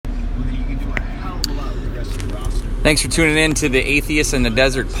Thanks for tuning in to the Atheist in the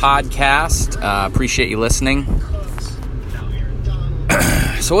Desert podcast. Appreciate you listening.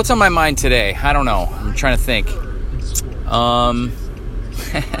 So what's on my mind today? I don't know. I'm trying to think. I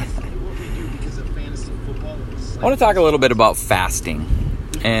want to talk a little bit about fasting.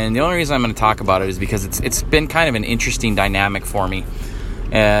 And the only reason I'm going to talk about it is because it's been kind of an interesting dynamic for me.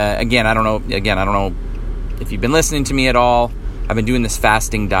 Again, I don't know if you've been listening to me at all. I've been doing this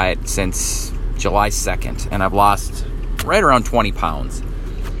fasting diet since July 2nd, and I've lost right around 20 pounds.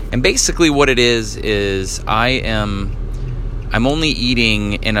 And basically what it is I'm only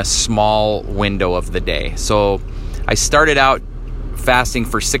eating in a small window of the day. So I started out fasting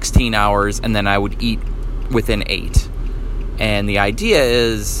for 16 hours, and then I would eat within 8. And the idea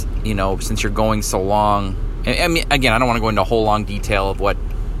is, since you're going so long, I mean, again, I don't want to go into a whole long detail of what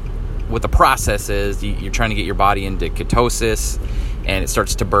the process is. You're trying to get your body into ketosis, and it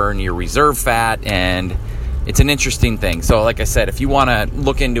starts to burn your reserve fat, and it's an interesting thing. So like I said, if you want to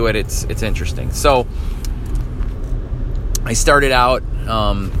look into it, it's interesting. So I started out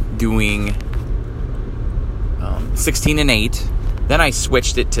doing 16 and 8. Then I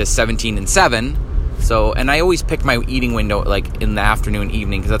switched it to 17 and 7. So, and I always pick my eating window like in the afternoon,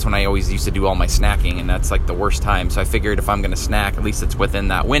 evening, because that's when I always used to do all my snacking, and that's like the worst time. So I figured if I'm going to snack, at least it's within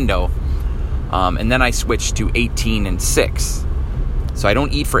that window. And then I switched to 18 and 6. So I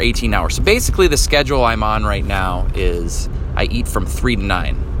don't eat for 18 hours. So basically the schedule I'm on right now is I eat from 3 to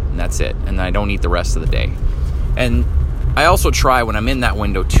 9, and that's it. And I don't eat the rest of the day. And I also try when I'm in that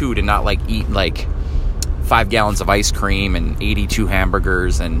window too to not eat 5 gallons of ice cream and 82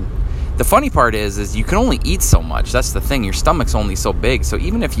 hamburgers. And the funny part is you can only eat so much. That's the thing. Your stomach's only so big. So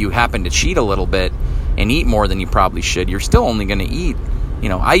even if you happen to cheat a little bit and eat more than you probably should, you're still only going to eat.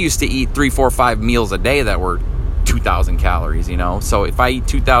 I used to eat 3, 4, 5 meals a day that were 2,000 calories, So if I eat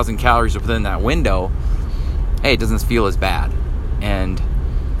 2,000 calories within that window, hey, it doesn't feel as bad. And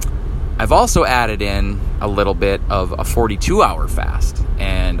I've also added in a little bit of a 42-hour fast.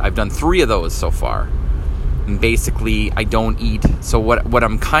 And I've done 3 of those so far. And basically, I don't eat. So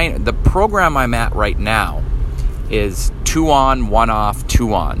the program I'm at right now is 2 on, 1 off,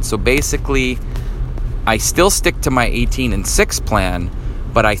 2 on. So basically, I still stick to my 18 and 6 plan,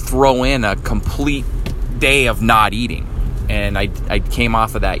 but I throw in a complete day of not eating. And I came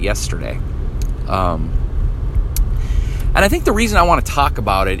off of that yesterday. And I think the reason I want to talk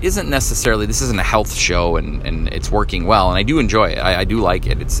about it isn't necessarily, this isn't a health show and it's working well. And I do enjoy it. I do like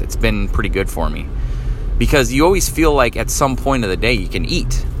it. It's been pretty good for me. Because you always feel like at some point of the day you can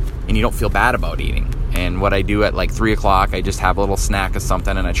eat and you don't feel bad about eating. And what I do at 3 o'clock, I just have a little snack of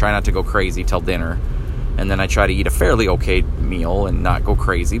something, and I try not to go crazy till dinner. And then I try to eat a fairly okay meal and not go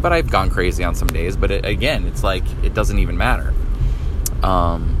crazy. But I've gone crazy on some days. But it's like it doesn't even matter.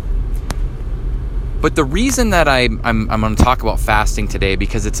 But the reason that I'm going to talk about fasting today,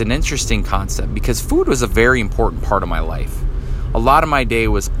 because it's an interesting concept. Because food was a very important part of my life. A lot of my day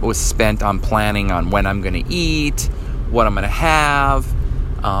was spent on planning on when I'm going to eat, what I'm going to have.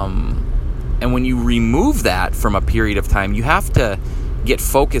 And when you remove that from a period of time, you have to get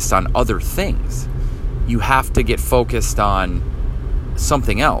focused on other things. You have to get focused on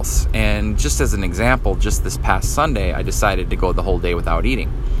something else. And just as an example, just this past Sunday, I decided to go the whole day without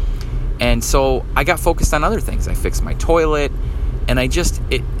eating. And so I got focused on other things. I fixed my toilet, and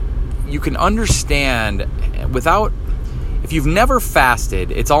you can understand if you've never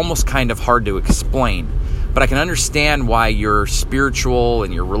fasted, it's almost kind of hard to explain. But I can understand why your spiritual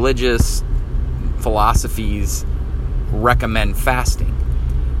and your religious philosophies recommend fasting.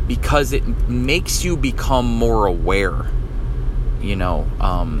 Because it makes you become more aware. You're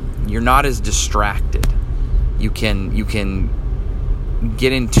not as distracted. You can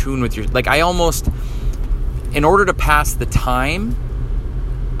get in tune with your... in order to pass the time,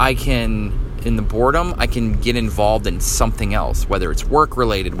 in the boredom, I can get involved in something else, whether it's work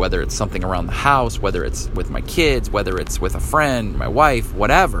related, whether it's something around the house, whether it's with my kids, whether it's with a friend, my wife,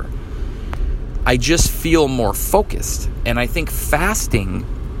 whatever. I just feel more focused. And I think fasting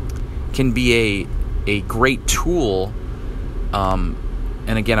can be a great tool. And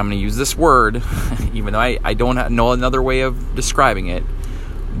again, I'm going to use this word, even though I don't know another way of describing it,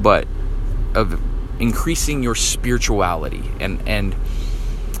 but of increasing your spirituality. And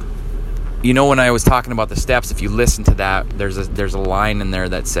when I was talking about the steps, if you listen to that, there's a line in there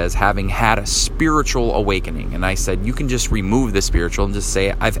that says, having had a spiritual awakening. And I said, you can just remove the spiritual and just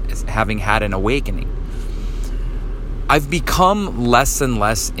say, having had an awakening. I've become less and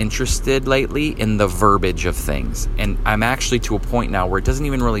less interested lately in the verbiage of things. And I'm actually to a point now where it doesn't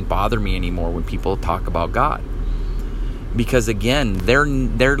even really bother me anymore when people talk about God. Because again, they're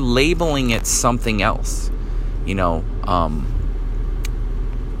labeling it something else.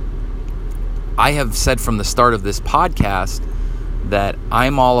 I have said from the start of this podcast that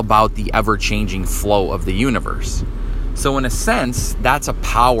I'm all about the ever-changing flow of the universe. So in a sense, that's a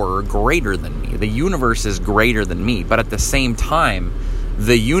power greater than me. The universe is greater than me, but at the same time,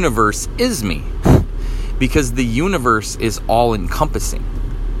 the universe is me. Because the universe is all-encompassing.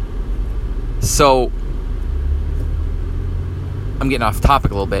 So, I'm getting off topic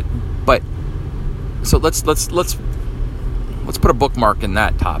a little bit, but so let's put a bookmark in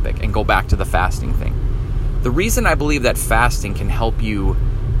that topic and go back to the fasting thing. The reason I believe that fasting can help you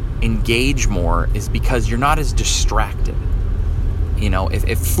engage more is because you're not as distracted.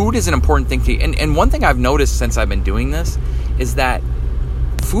 If food is an important thing to you, and one thing I've noticed since I've been doing this is that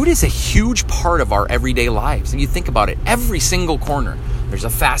food is a huge part of our everyday lives. And you think about it, every single corner, there's a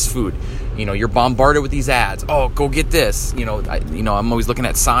fast food. You're bombarded with these ads. Oh, go get this. I'm always looking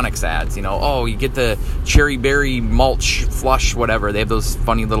at Sonic's ads. Oh, you get the cherry berry mulch flush, whatever. They have those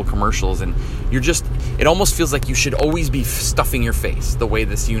funny little commercials, and it almost feels like you should always be stuffing your face the way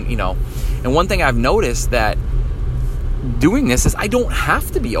this, And one thing I've noticed that doing this is I don't have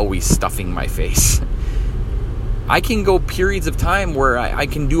to be always stuffing my face. I can go periods of time where I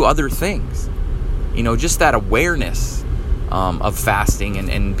can do other things. Just that awareness of fasting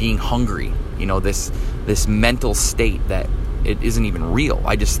and being hungry. This mental state that it isn't even real.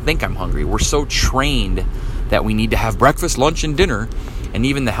 I just think I'm hungry. We're so trained that we need to have breakfast, lunch, and dinner. And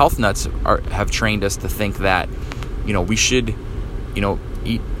even the health nuts have trained us to think that, we should,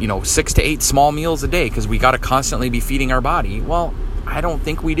 eat, 6 to 8 small meals a day because we got to constantly be feeding our body. Well, I don't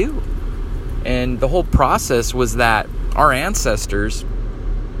think we do. And the whole process was that our ancestors,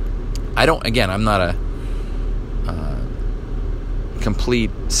 I'm not a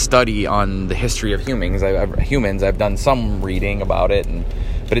complete study on the history of humans. I've done some reading about it,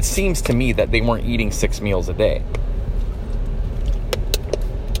 but it seems to me that they weren't eating 6 meals a day.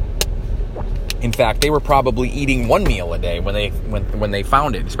 In fact, they were probably eating 1 meal a day when they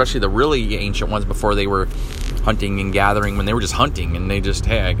found it, especially the really ancient ones before they were hunting and gathering, when they were just hunting and they just,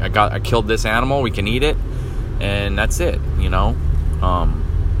 hey, I killed this animal, we can eat it, and that's it,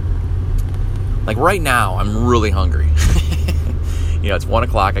 like right now, I'm really hungry. It's 1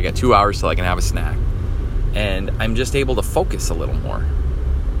 o'clock, I got 2 hours till I can have a snack, and I'm just able to focus a little more.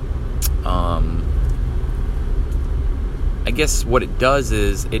 I guess what it does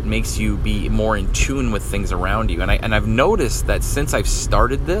is it makes you be more in tune with things around you. And I've noticed that since I've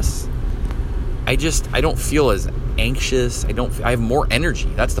started this, I don't feel as anxious. I have more energy.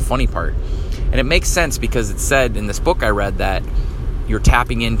 That's the funny part. And it makes sense because it said in this book I read that you're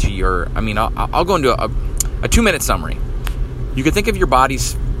tapping into I'll go into a 2-minute summary. You could think of your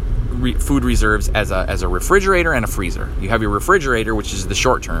body's food reserves as a refrigerator and a freezer. You have your refrigerator, which is the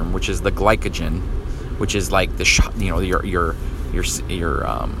short term, which is the glycogen, which is like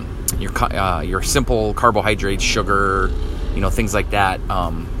your simple carbohydrates, sugar, things like that,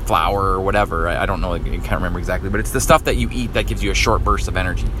 flour or whatever. I don't know, I can't remember exactly, but it's the stuff that you eat that gives you a short burst of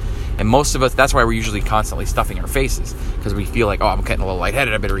energy. And most of us, that's why we're usually constantly stuffing our faces, because we feel like, oh, I'm getting a little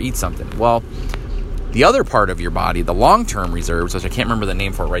lightheaded, I better eat something. Well, the other part of your body, the long-term reserves, which I can't remember the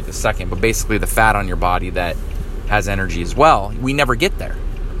name for it right this second, but basically the fat on your body that has energy as well, we never get there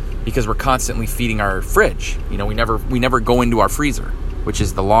because we're constantly feeding our fridge. We never go into our freezer, which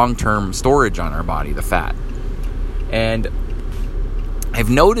is the long-term storage on our body, the fat. And I've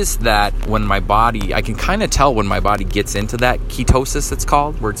noticed that when my body, I can kind of tell when my body gets into that ketosis, it's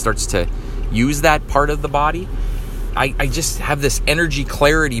called, where it starts to use that part of the body, I just have this energy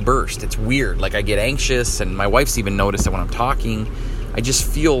clarity burst. It's weird. Like I get anxious, and my wife's even noticed that when I'm talking, I just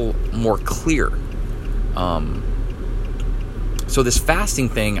feel more clear. So this fasting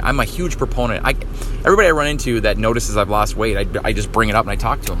thing, I'm a huge proponent. Everybody I run into that notices I've lost weight, I just bring it up and I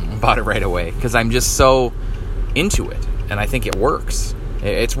talk to them about it right away because I'm just so into it, and I think it works.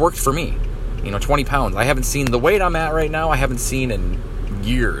 It's worked for me. 20 pounds. I haven't seen the weight I'm at right now. I haven't seen in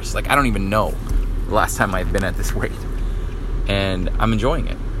years. Like I don't even know the last time I've been at this weight, and I'm enjoying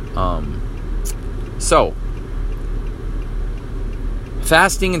it. So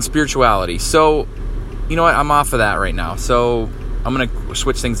fasting and spirituality. So you know what? I'm off of that right now. So I'm going to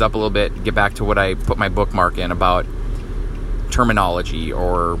switch things up a little bit, get back to what I put my bookmark in about terminology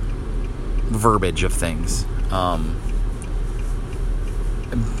or verbiage of things. I'm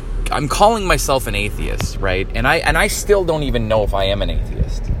calling myself an atheist, right? And I still don't even know if I am an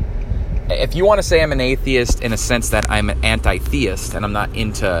atheist. If you want to say I'm an atheist in a sense that I'm an anti-theist and I'm not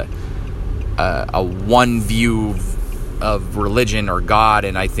into a one view of religion or God,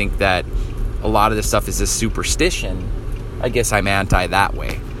 and I think that a lot of this stuff is a superstition, I guess I'm anti that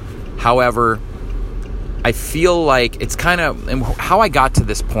way. However, I feel like it's kind of, and how I got to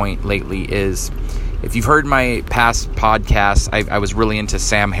this point lately is, if you've heard my past podcasts, I was really into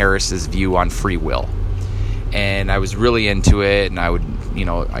Sam Harris's view on free will. And I was really into it, and I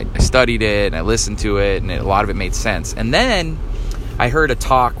studied it, and I listened to it, and a lot of it made sense. And then I heard a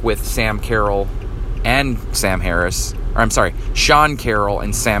talk with Sean Carroll and Sam Harris.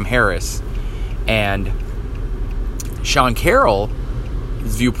 And Sean Carroll's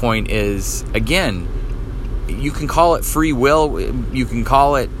viewpoint is, again, you can call it free will, you can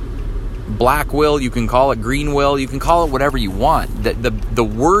call it black will, you can call it green will, you can call it whatever you want. The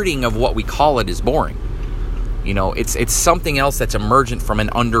wording of what we call it is boring. It's something else that's emergent from an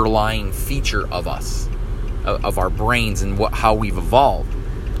underlying feature of us, of our brains, and how we've evolved.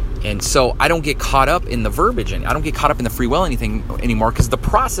 And so I don't get caught up in the verbiage, and I don't get caught up in the free will anything anymore, because the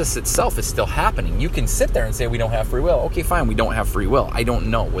process itself is still happening. You can sit there and say we don't have free will. Okay, fine, we don't have free will. I don't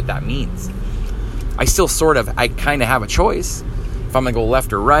know what that means. I kind of have a choice. If I'm going to go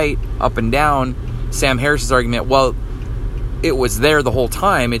left or right, up and down, Sam Harris's argument, well, it was there the whole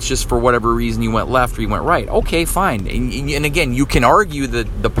time. It's just for whatever reason you went left or you went right. Okay, fine. And again, you can argue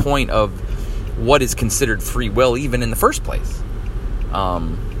the point of what is considered free will even in the first place.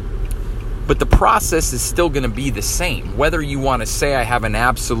 But the process is still going to be the same. Whether you want to say I have an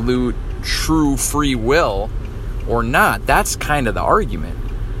absolute true free will or not, that's kind of the argument.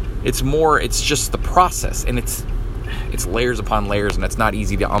 It's just the process, and it's layers upon layers, and it's not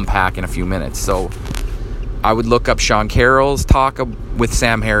easy to unpack in a few minutes. So I would look up Sean Carroll's talk with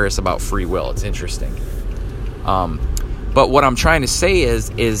Sam Harris about free will. It's interesting. But what I'm trying to say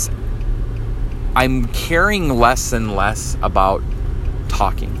is I'm caring less and less about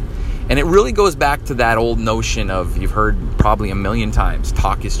talking. And it really goes back to that old notion of, you've heard probably a million times,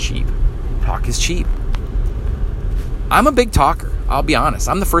 talk is cheap. Talk is cheap. I'm a big talker. I'll be honest.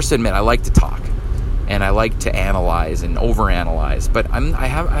 I'm the first to admit I like to talk. And I like to analyze and overanalyze. But I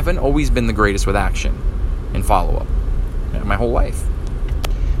haven't always been the greatest with action and follow-up my whole life.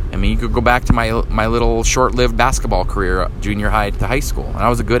 I mean, you could go back to my little short-lived basketball career, junior high to high school. And I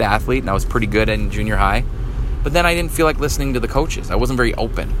was a good athlete, and I was pretty good in junior high. But then I didn't feel like listening to the coaches. I wasn't very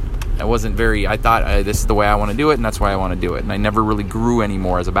open. I thought this is the way I want to do it, and that's why I want to do it. And I never really grew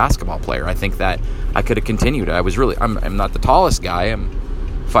anymore as a basketball player. I think that I could have continued. I'm not the tallest guy. I'm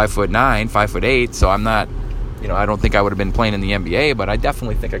 5'9", 5'8", so I'm not, I don't think I would have been playing in the NBA, but I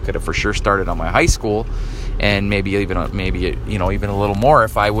definitely think I could have for sure started on my high school, and maybe even a little more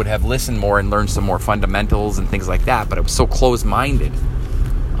if I would have listened more and learned some more fundamentals and things like that. But it was so closed-minded.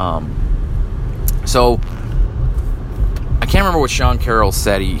 So I can't remember what Sean Carroll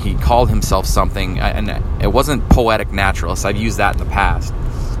said. He called himself something, and it wasn't poetic naturalist. I've used that in the past.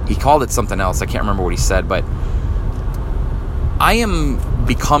 He called it something else. I can't remember what he said, but I am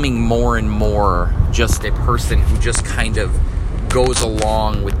becoming more and more just a person who just kind of goes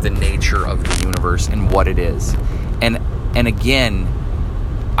along with the nature of the universe and what it is. And again,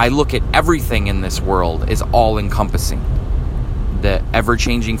 I look at everything in this world as all-encompassing. The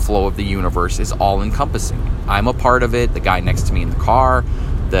ever-changing flow of the universe is all-encompassing. I'm a part of it. The guy next to me in the car,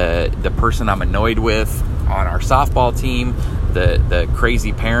 the person I'm annoyed with on our softball team, the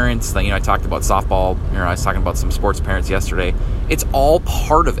crazy parents. I talked about softball. I was talking about some sports parents yesterday. It's all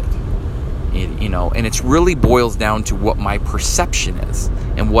part of it. And it really boils down to what my perception is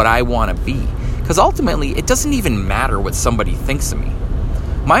and what I want to be. Because ultimately, it doesn't even matter what somebody thinks of me.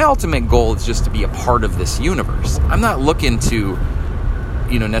 My ultimate goal is just to be a part of this universe. I'm not looking to,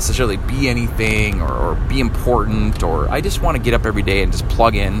 necessarily be anything or be important, or I just want to get up every day and just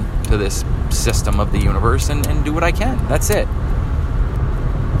plug in to this system of the universe and do what I can. That's it.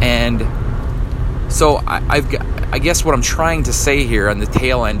 And so I guess what I'm trying to say here on the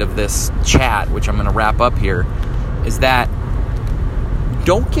tail end of this chat, which I'm going to wrap up here, is that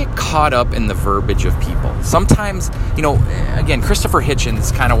don't get caught up in the verbiage of people. Sometimes, again, Christopher Hitchens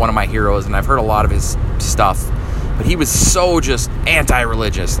is kind of one of my heroes, and I've heard a lot of his stuff, but he was so just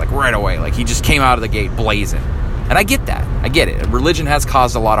anti-religious, like right away. Like he just came out of the gate blazing. And I get that. I get it. Religion has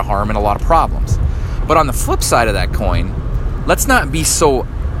caused a lot of harm and a lot of problems. But on the flip side of that coin, let's not be so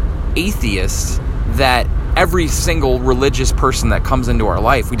atheist that every single religious person that comes into our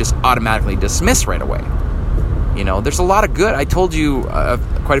life, we just automatically dismiss right away. There's a lot of good. I told you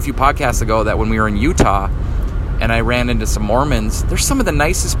quite a few podcasts ago that when we were in Utah and I ran into some Mormons, they're some of the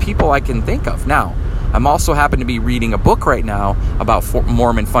nicest people I can think of. Now, I'm also happen to be reading a book right now about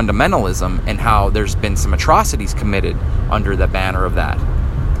Mormon fundamentalism and how there's been some atrocities committed under the banner of that.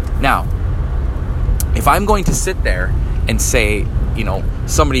 Now, if I'm going to sit there and say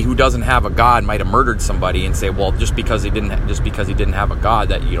somebody who doesn't have a God might have murdered somebody and say, well, just because he didn't have a God,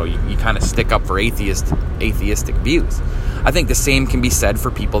 that you kind of stick up for atheistic views. I think the same can be said for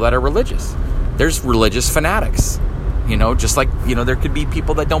people that are religious. There's religious fanatics, just like there could be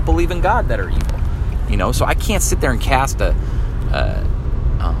people that don't believe in God that are evil. So I can't sit there and cast a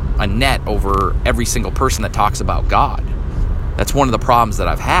net over every single person that talks about God. That's one of the problems that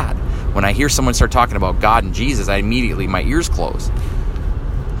I've had. When I hear someone start talking about God and Jesus, my ears close.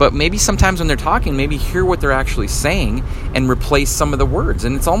 But maybe sometimes when they're talking, maybe hear what they're actually saying and replace some of the words.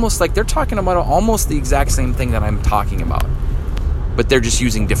 And it's almost like they're talking about almost the exact same thing that I'm talking about, but they're just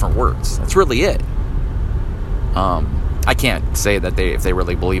using different words. That's really it. I can't say that if they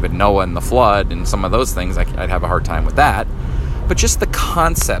really believe in Noah and the flood and some of those things, I'd have a hard time with that. But just the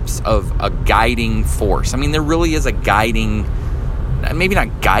concepts of a guiding force. I mean, there really is a guiding, maybe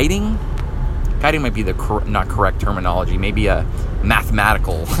not guiding. Guiding might be the not correct terminology. Maybe a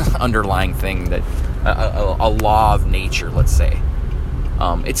mathematical underlying thing, that a law of nature, let's say.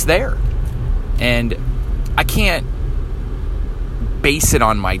 It's there. And I can't base it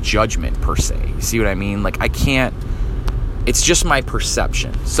on my judgment per se. You see what I mean? Like, I can't, it's just my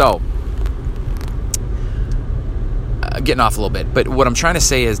perception. So, getting off a little bit, but what I'm trying to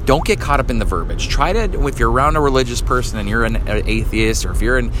say is, don't get caught up in the verbiage. Try to, if you're around a religious person and you're an atheist, or if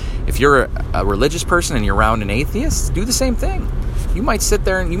you're a religious person and you're around an atheist, do the same thing. You might sit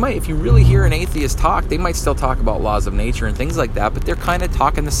there and if you really hear an atheist talk, they might still talk about laws of nature and things like that, but they're kind of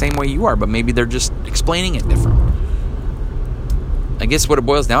talking the same way you are, but maybe they're just explaining it different. I guess what it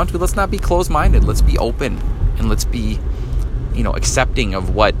boils down to, let's not be closed-minded. Let's be open, and let's be, accepting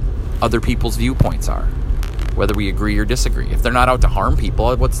of what other people's viewpoints are, whether we agree or disagree. If they're not out to harm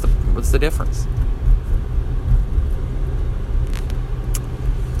people, what's the difference?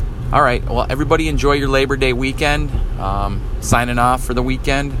 All right. Well, everybody enjoy your Labor Day weekend. Signing off for the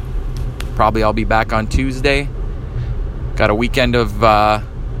weekend. Probably I'll be back on Tuesday. Got a weekend of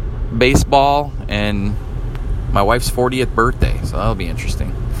baseball and my wife's 40th birthday, so that'll be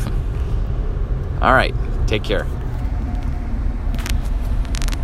interesting. All right. Take care.